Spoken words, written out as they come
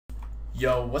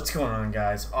Yo, what's going on,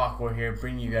 guys? Aqua here,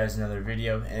 bringing you guys another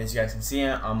video. And as you guys can see,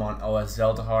 I'm on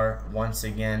OS-Veldahar once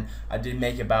again. I did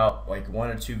make about like 1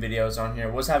 or 2 videos on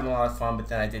here. Was having a lot of fun, but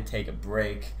then I did take a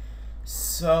break.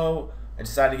 So I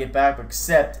decided to get back,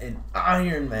 except in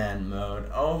Ironman mode.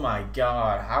 Oh my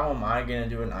god, how am I gonna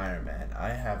do an Ironman? I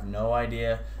have no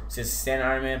idea. It's just standard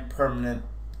Ironman, permanent.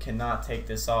 Cannot take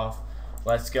this off.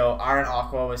 Let's go.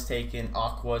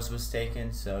 Aqua's was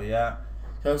taken. So yeah.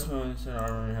 Post moments and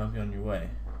armor and help you on your way.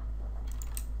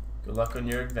 Good luck on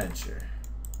your adventure.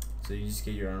 So you just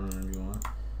get your armor whenever you want.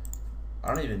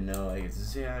 I don't even know. Like, does it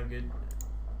say how good?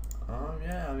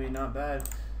 Yeah. I mean, not bad.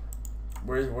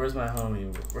 Where's my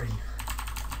homie? Where you?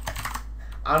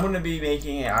 I'm gonna be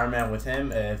making an Ironman with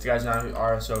him. If you guys know who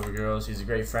RS Girls, he's a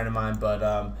great friend of mine.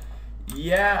 But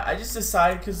yeah, I just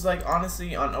decided because, like,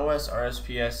 honestly, on OS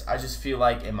RSPS, I just feel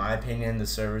like, in my opinion, the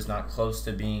server's not close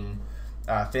to being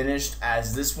finished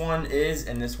as this one is,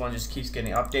 and this one just keeps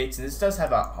getting updates, and this does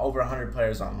have over 100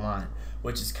 players online,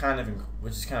 which is kind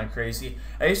of crazy.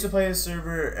 I used to play this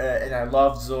server and I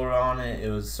loved Zora on it. It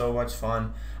was so much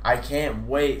fun. I can't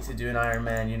wait to do an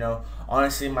Ironman. You know,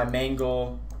 honestly, my main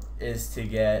goal is to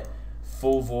get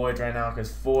full Void right now,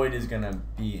 because Void is gonna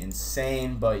be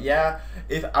insane. But yeah,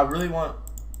 if I really want,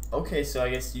 okay, so I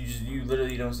guess you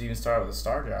literally don't even start with a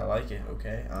starter. I like it.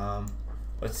 Okay,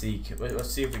 let's see. Let's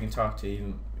see if we can talk to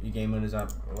you. Your game mode is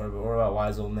up. What about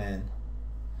Wise Old Man?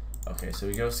 Okay, so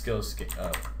we go skills.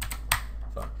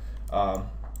 Fuck.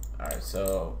 Alright,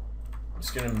 so I'm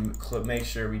just gonna make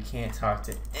sure we can't talk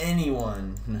to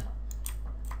anyone.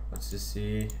 Let's just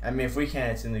see. I mean, if we can,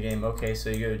 it's in the game. Okay,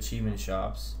 so you go to achievement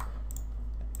shops.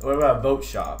 What about a vote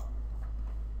shop?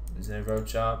 Is there a vote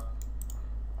shop?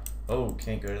 Oh,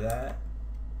 can't go to that.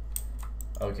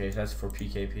 Okay, so that's for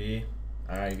PKP.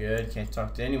 Alright, good. Can't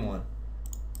talk to anyone.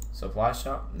 Supply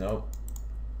shop? Nope.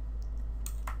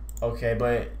 Okay,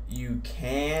 but you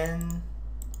can...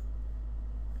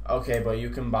 Okay, but you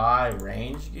can buy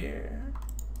range gear?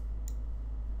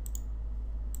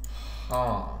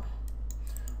 Huh.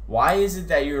 Why is it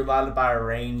that you're allowed to buy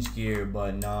range gear,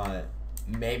 but not...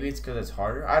 Maybe it's because it's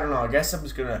harder? I don't know. I guess I'm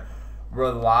just gonna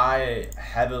rely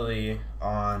heavily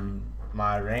on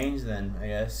my range then, I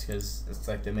guess, because it's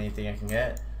like the main thing I can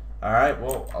get. Alright,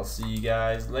 well, I'll see you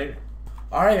guys later.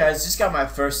 Alright, guys, just got my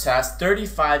first task,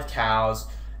 35 cows,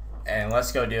 and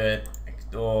let's go do it.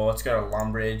 Oh, let's go to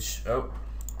Lumbridge. Oh,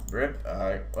 rip.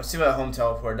 Let's see what a home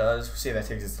teleport does. Let's see if that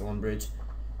takes us to Lumbridge.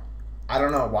 I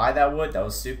don't know why that would. That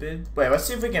was stupid. Wait, let's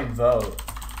see if we can vote.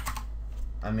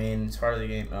 I mean, it's part of the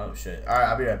game. Oh, shit. Alright,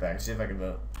 I'll be right back. See if I can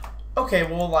vote. Okay,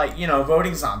 well, like, you know,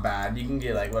 voting's not bad. You can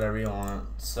get, like, whatever you want.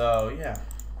 So, yeah.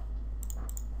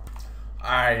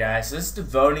 Alright, guys, so this is the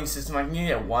voting system. I can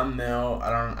get 1 mil.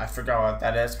 I forgot what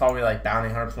that is. Probably like bounty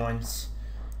hunter points.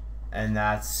 And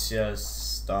that's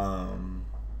just or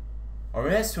maybe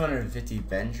that's 250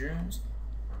 bedrooms.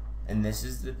 And this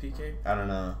is the PK? I don't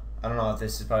know. I don't know if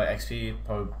this is probably XP,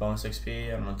 probably bonus XP.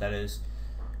 I don't know what that is.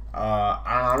 I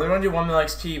don't know. I really want to do 1 mil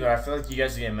XP, but I feel like you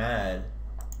guys would get mad.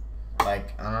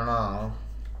 Like, I don't know.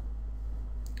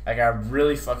 Like, I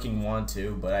really fucking want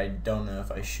to, but I don't know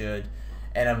if I should.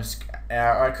 And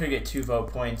I could get 2 vote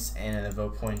points, and the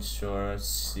vote points, sure, let's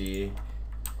see.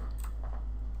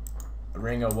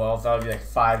 Ring of Wealth, that would be like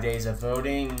 5 days of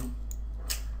voting.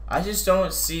 I just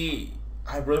don't see,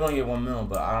 I really want to get 1 mil,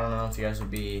 but I don't know if you guys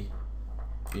would be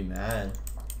mad.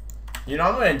 You know,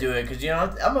 I'm going to do it, because, you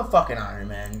know, I'm a fucking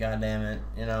Ironman, goddammit.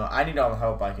 You know, I need all the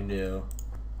help I can do.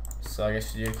 So I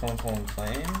guess you do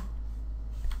claim.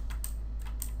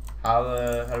 How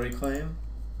do we claim?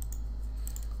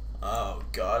 Oh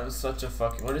god, it's such a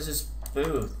fucking... What is this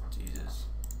booth? Jesus.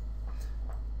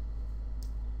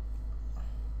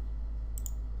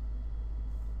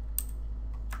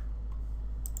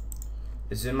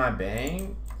 Is it in my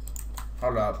bank?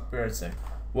 Hold up, wait a sec.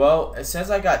 Well, it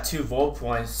says I got 2 volt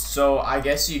points, so I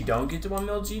guess you don't get the 1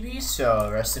 mil GP,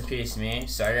 so rest in peace me.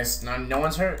 So I guess no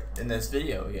one's hurt in this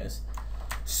video, I guess.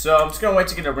 So I'm just gonna wait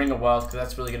to get a Ring of Wealth, because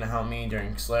that's really gonna help me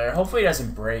during Slayer. Hopefully it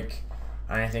doesn't break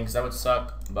or anything, because that would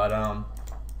suck. But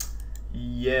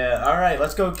yeah, alright,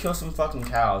 let's go kill some fucking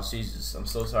cows. Jesus, I'm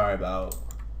so sorry about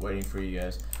waiting for you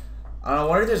guys. I don't know,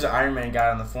 what if there's an Iron Man guy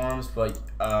on the forums, but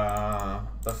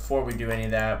before we do any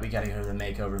of that, we gotta go to the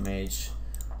makeover mage.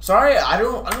 Sorry, I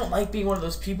don't like being one of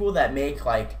those people that make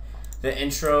like the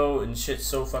intro and shit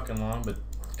so fucking long, but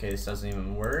okay, this doesn't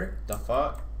even work. The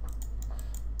fuck?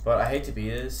 But I hate to be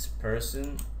this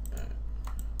person.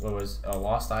 What was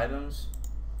lost items?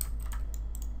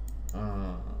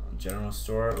 General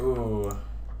store. Ooh.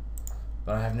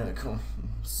 But I have no...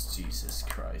 Jesus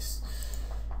Christ.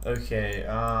 Okay,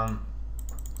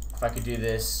 if I could do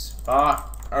this.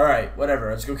 Fuck. Alright, whatever.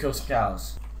 Let's go kill some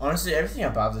cows. Honestly, everything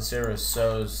about the server is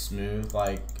so smooth.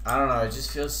 Like, I don't know. It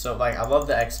just feels so, like, I love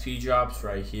the XP drops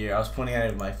right here. I was pointing at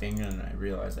it with my finger and I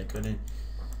realized I couldn't.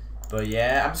 But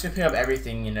yeah, I'm just gonna pick up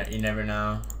everything. You never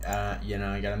know. You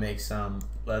know, you gotta make some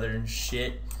leather and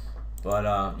shit. But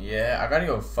yeah, I gotta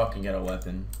go fucking get a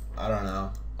weapon. I don't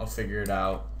know. I'll figure it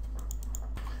out.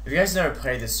 If you guys never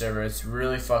played this server, it's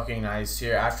really fucking nice.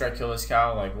 Here, after I kill this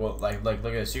cow, like what, like look at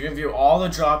this. You can view all the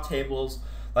drop tables.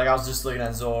 Like I was just looking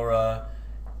at Zora.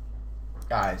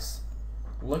 Guys,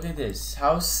 look at this.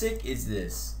 How sick is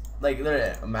this? Like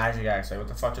literally a magic axe. Like what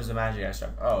the fuck does a magic axe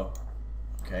drop? Oh,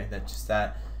 okay, that's just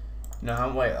that. You know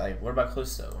how wait, like what about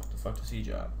Callisto? What the fuck does he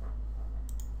drop?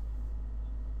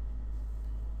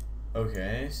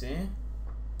 Okay, see?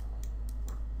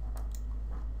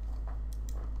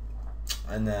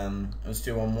 And then let's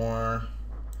do one more.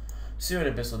 See what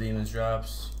Abyssal Demons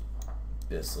drops.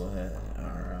 Abyssal Head.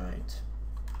 Alright.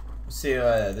 Let's see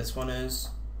what this one is.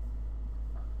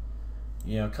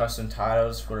 You know, custom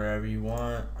titles for whatever you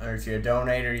want. Or if you're a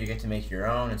donator, you get to make your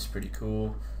own. It's pretty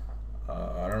cool.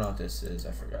 I don't know what this is.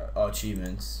 I forgot. Oh,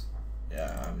 achievements.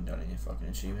 Yeah, I haven't done any fucking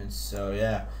achievements. So,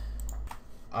 yeah.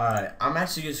 Alright, I'm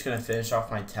actually just going to finish off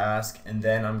my task. And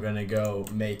then I'm going to go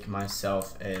make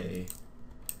myself a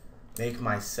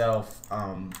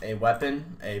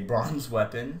weapon. A bronze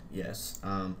weapon. Yes.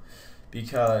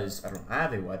 Because I don't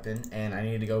have a weapon. And I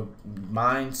need to go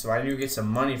mine. So I need to get some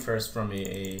money first from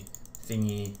a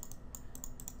thingy.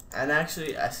 And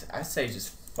actually, I say just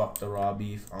fuck the raw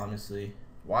beef, honestly.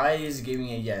 Why is it giving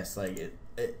a yes? Like,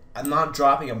 I'm not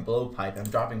dropping a blowpipe. I'm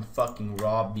dropping fucking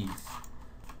raw beef.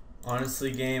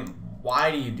 Honestly, game,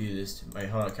 why do you do this to me? Wait,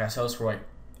 hold on. Can I sell this for like...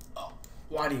 Oh,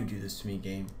 why do you do this to me,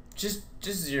 game? Just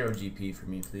 0 GP for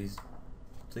me, please.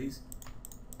 Please?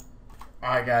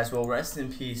 Alright, guys. Well, rest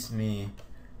in peace, me.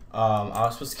 I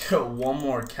was supposed to get one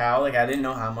more cow. Like, I didn't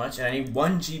know how much. And I need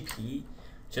 1 GP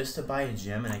just to buy a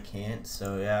gem, and I can't.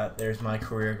 So, yeah, there's my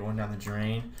career going down the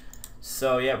drain.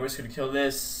 So yeah, we're just gonna kill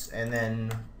this, and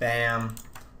then bam.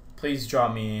 Please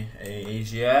drop me a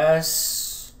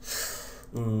AGS.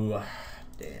 Ooh,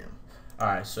 damn.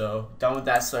 Alright, so done with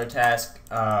that slur task.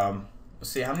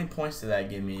 Let's see, how many points did that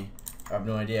give me? I have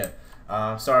no idea.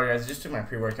 Sorry guys, I just took my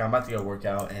pre-workout. I'm about to go work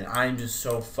out, and I'm just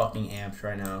so fucking amped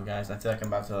right now, guys. I feel like I'm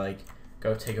about to like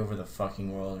go take over the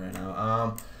fucking world right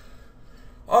now.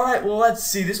 Alright, well, let's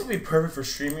see. This would be perfect for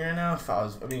streaming right now. I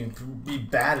mean, it would be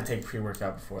bad to take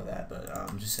pre-workout before that, but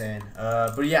I'm just saying.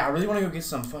 But yeah, I really want to go get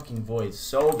some fucking voids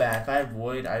so bad. If I had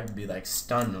void, I'd be like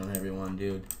stunned on everyone,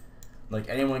 dude. Like,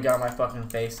 anyone got my fucking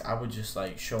face, I would just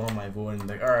like show them my void and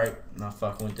be like, alright, I'm not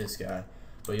fucking with this guy.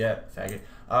 But yeah, faggot.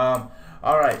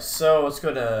 Alright, so let's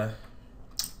go to,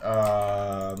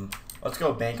 let's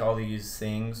go bank all these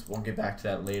things. We'll get back to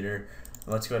that later.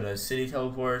 Let's go to city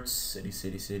teleports.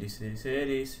 City.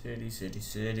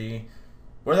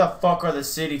 Where the fuck are the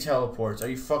city teleports? Are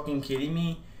you fucking kidding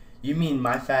me? You mean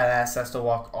my fat ass has to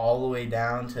walk all the way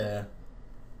down to...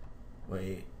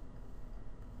 Wait,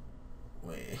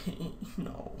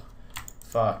 no.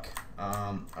 Fuck.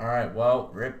 Alright,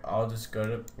 well, rip. I'll just go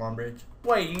to Long Bridge.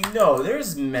 Wait, no,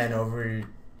 there's men over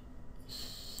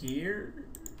here?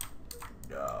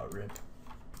 Oh, rip.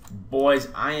 Boys,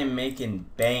 I am making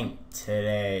bank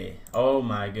today. Oh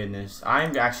my goodness.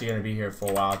 I'm actually going to be here for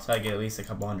a while until I get at least a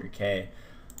couple 100K.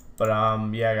 But,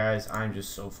 yeah, guys, I'm just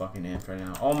so fucking amped right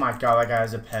now. Oh my god, that guy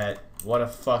has a pet. What a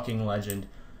fucking legend.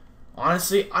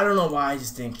 Honestly, I don't know why I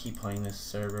just didn't keep playing this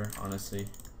server, honestly.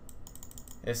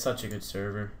 It's such a good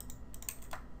server.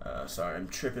 Sorry, I'm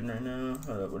tripping right now.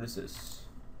 Hold up, what is this?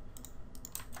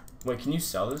 Wait, can you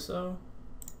sell this, though?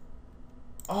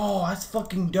 Oh, that's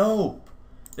fucking dope.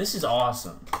 This is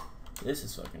awesome. This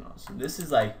is fucking awesome. This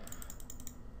is like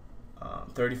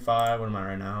 35. What am I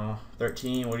right now?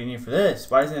 13. What do you need for this?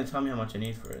 Why doesn't it tell me how much I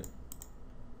need for it?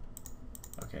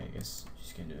 Okay, I guess you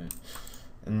just can't do it.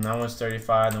 And that one's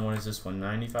 35. Then what is this one?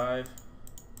 95.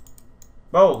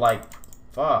 Bro, like,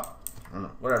 fuck. I don't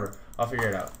know. Whatever. I'll figure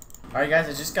it out. Alright, guys.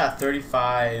 I just got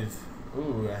 35.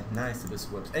 Ooh, nice. This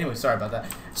whips. Anyway, sorry about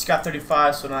that. Just got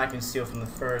 35, so now I can steal from the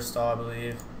first stall, I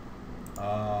believe.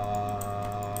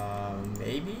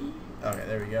 Maybe? Okay,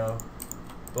 there we go.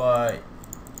 But,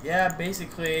 yeah,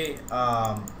 basically,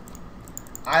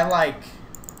 I like,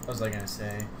 what was I gonna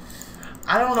say?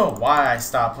 I don't know why I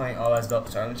stopped playing OS-Veldahar.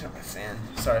 Sorry, let me turn my fan.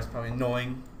 Sorry, it's probably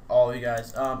annoying all of you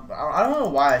guys. I don't know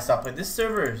why I stopped playing. This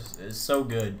server is so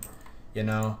good, you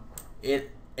know?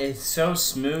 It's so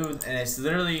smooth, and it's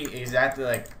literally exactly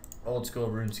like old school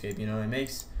RuneScape, you know? It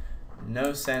makes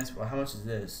no sense. Well, how much is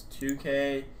this?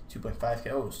 2K?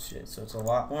 2.5K? Oh, shit. So it's a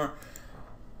lot more.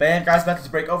 But yeah, guys, about to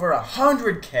break over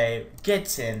 100K.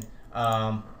 Gets in.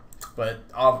 But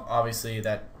obviously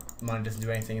that money doesn't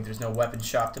do anything if there's no weapon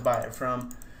shop to buy it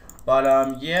from.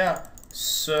 But yeah,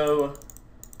 so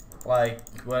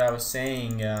like what I was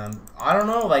saying, I don't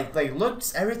know, like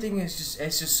looks, everything is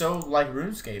just so like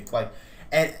RuneScape, like,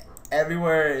 and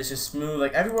everywhere is just smooth.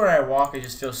 Like everywhere I walk, it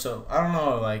just feels so, I don't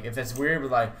know, like if it's weird, but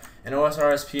like in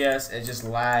OS-RSPS, it just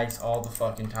lags all the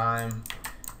fucking time.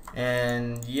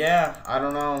 And yeah, I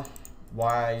don't know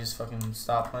why I just fucking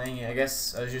stopped playing it. I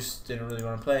guess I just didn't really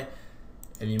want to play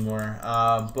anymore.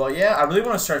 But yeah, I really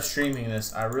want to start streaming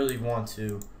this. I really want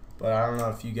to, but I don't know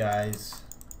if you guys,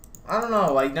 I don't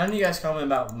know, like none of you guys comment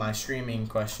about my streaming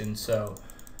question, so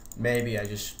maybe I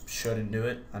just shouldn't do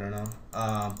it. I don't know.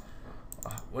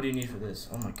 What do you need for this?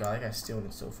 Oh my god, that guy's stealing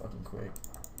it so fucking quick.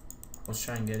 Let's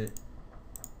try and get it.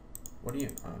 What do you,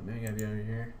 maybe I gotta be over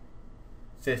here.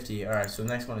 50. Alright, so the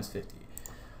next one is 50.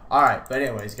 Alright, but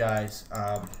anyways, guys,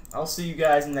 I'll see you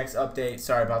guys in the next update.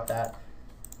 Sorry about that.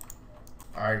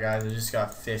 Alright, guys, I just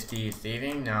got 50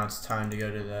 thieving. Now it's time to go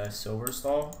to the silver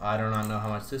stall. I do not know how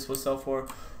much this will sell for.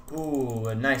 Ooh,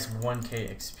 a nice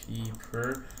 1K XP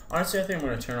per. Honestly, I think I'm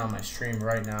going to turn on my stream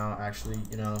right now. Actually,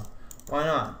 you know, why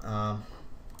not?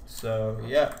 So,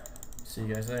 yeah. See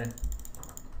you guys later.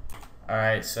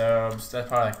 Alright, so that's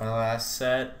probably like my last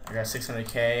set. I got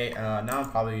 600K. Now I'm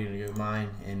probably going to go mine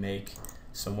and make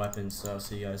some weapons. So I'll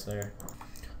see you guys later.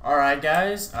 Alright,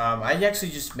 guys. I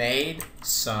actually just made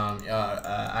some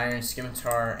iron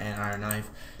scimitar and iron knife.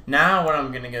 Now what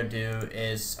I'm going to go do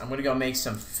is I'm going to go make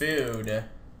some food.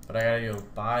 But I gotta go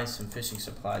buy some fishing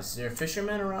supplies. Is there a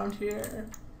fisherman around here?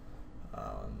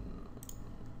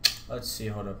 Let's see,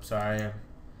 hold up, sorry. I'm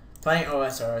playing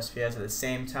OS-RSPS at the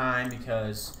same time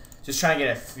because just trying to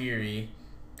get a Fury,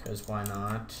 because why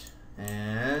not?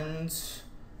 And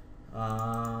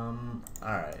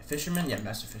alright, fisherman? Yeah,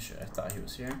 Master Fisher. I thought he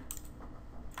was here.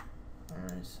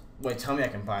 Alright. Wait, tell me I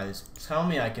can buy this. Tell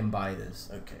me I can buy this.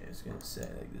 Okay, I was gonna say,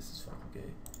 like, this is fucking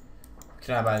good.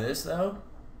 Can I buy this though?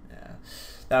 Yeah.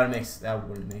 That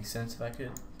wouldn't make sense if I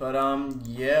could. But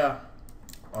yeah.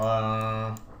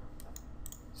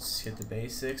 Let's get the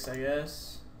basics, I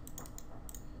guess.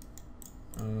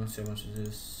 Let's see how much is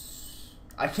this.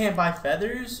 I can't buy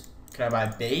feathers. Can I buy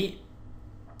bait?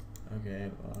 Okay,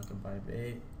 well I can buy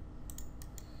bait.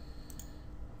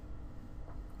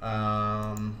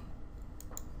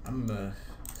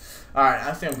 Alright,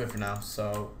 I think I'm good for now,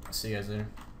 so I'll see you guys later.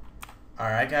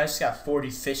 Alright guys, just got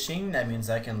 40 fishing. That means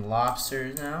I can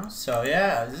lobsters now. So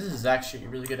yeah, this is actually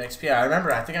really good XP. I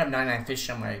remember, I think I have 99 fish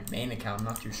on my main account. I'm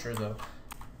not too sure though.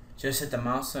 Just hit the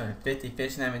milestone at 50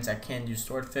 fish, and that means I can do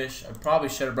stored fish. I probably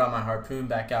should have brought my harpoon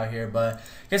back out here, but I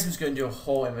guess I'm just going to do a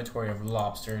whole inventory of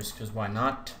lobsters, because why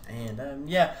not? And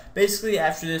yeah, basically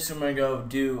after this I'm going to go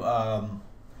do, I'm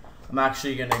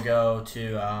actually going to go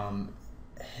to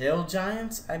Hill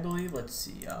Giants, I believe. Let's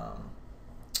see.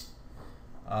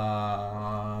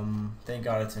 Thank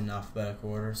God it's in alphabetical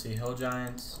order. See, Hill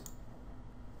Giants.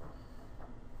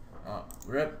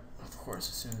 Rip. Of course,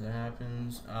 as soon as that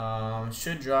happens.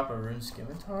 Should drop a rune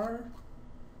scimitar.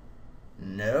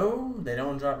 No, they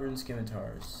don't drop rune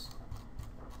scimitars.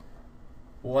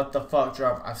 What the fuck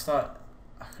drop? I thought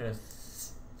I could have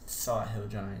thought Hill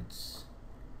Giants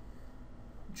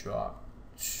drop.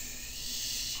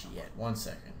 Shit, 1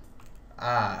 second.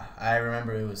 I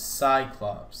remember it was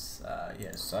Cyclops.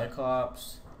 Yeah,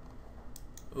 Cyclops.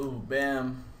 Ooh,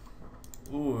 bam.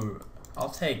 Ooh, I'll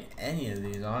take any of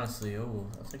these, honestly. Ooh,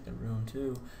 I'll take the rune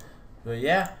too. But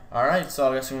yeah, alright,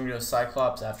 so I guess I'm gonna go to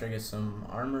Cyclops after I get some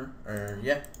armor. Or,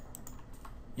 yeah.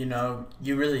 You know,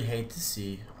 you really hate to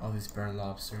see all these burned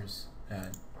lobsters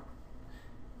that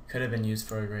could have been used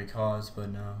for a great cause, but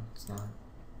no, it's not.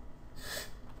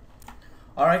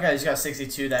 Alright guys, you got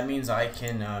 62. That means I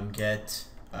can get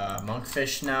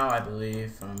monkfish now, I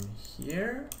believe, from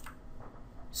here.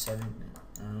 7.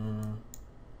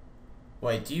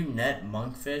 Wait, do you net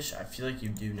monkfish? I feel like you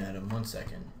do net them. 1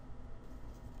 second.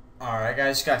 Alright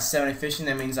guys, just got 70 fishing.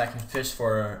 That means I can fish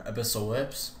for abyssal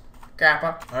whips.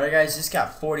 Grappa. Alright guys, just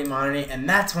got 40 money, and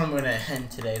that's where I'm going to end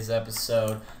today's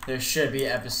episode. There should be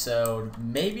an episode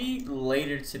maybe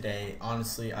later today.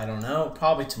 Honestly, I don't know.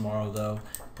 Probably tomorrow though.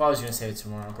 Probably going to say it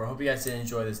tomorrow. But I hope you guys did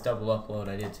enjoy this double upload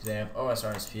I did today of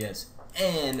OS-RSPS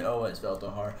and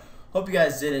OS-Veldahar. Hope you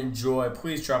guys did enjoy.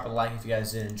 Please drop a like if you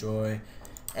guys did enjoy.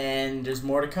 And there's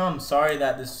more to come. Sorry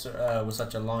that this was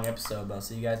such a long episode, but I'll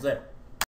see you guys later.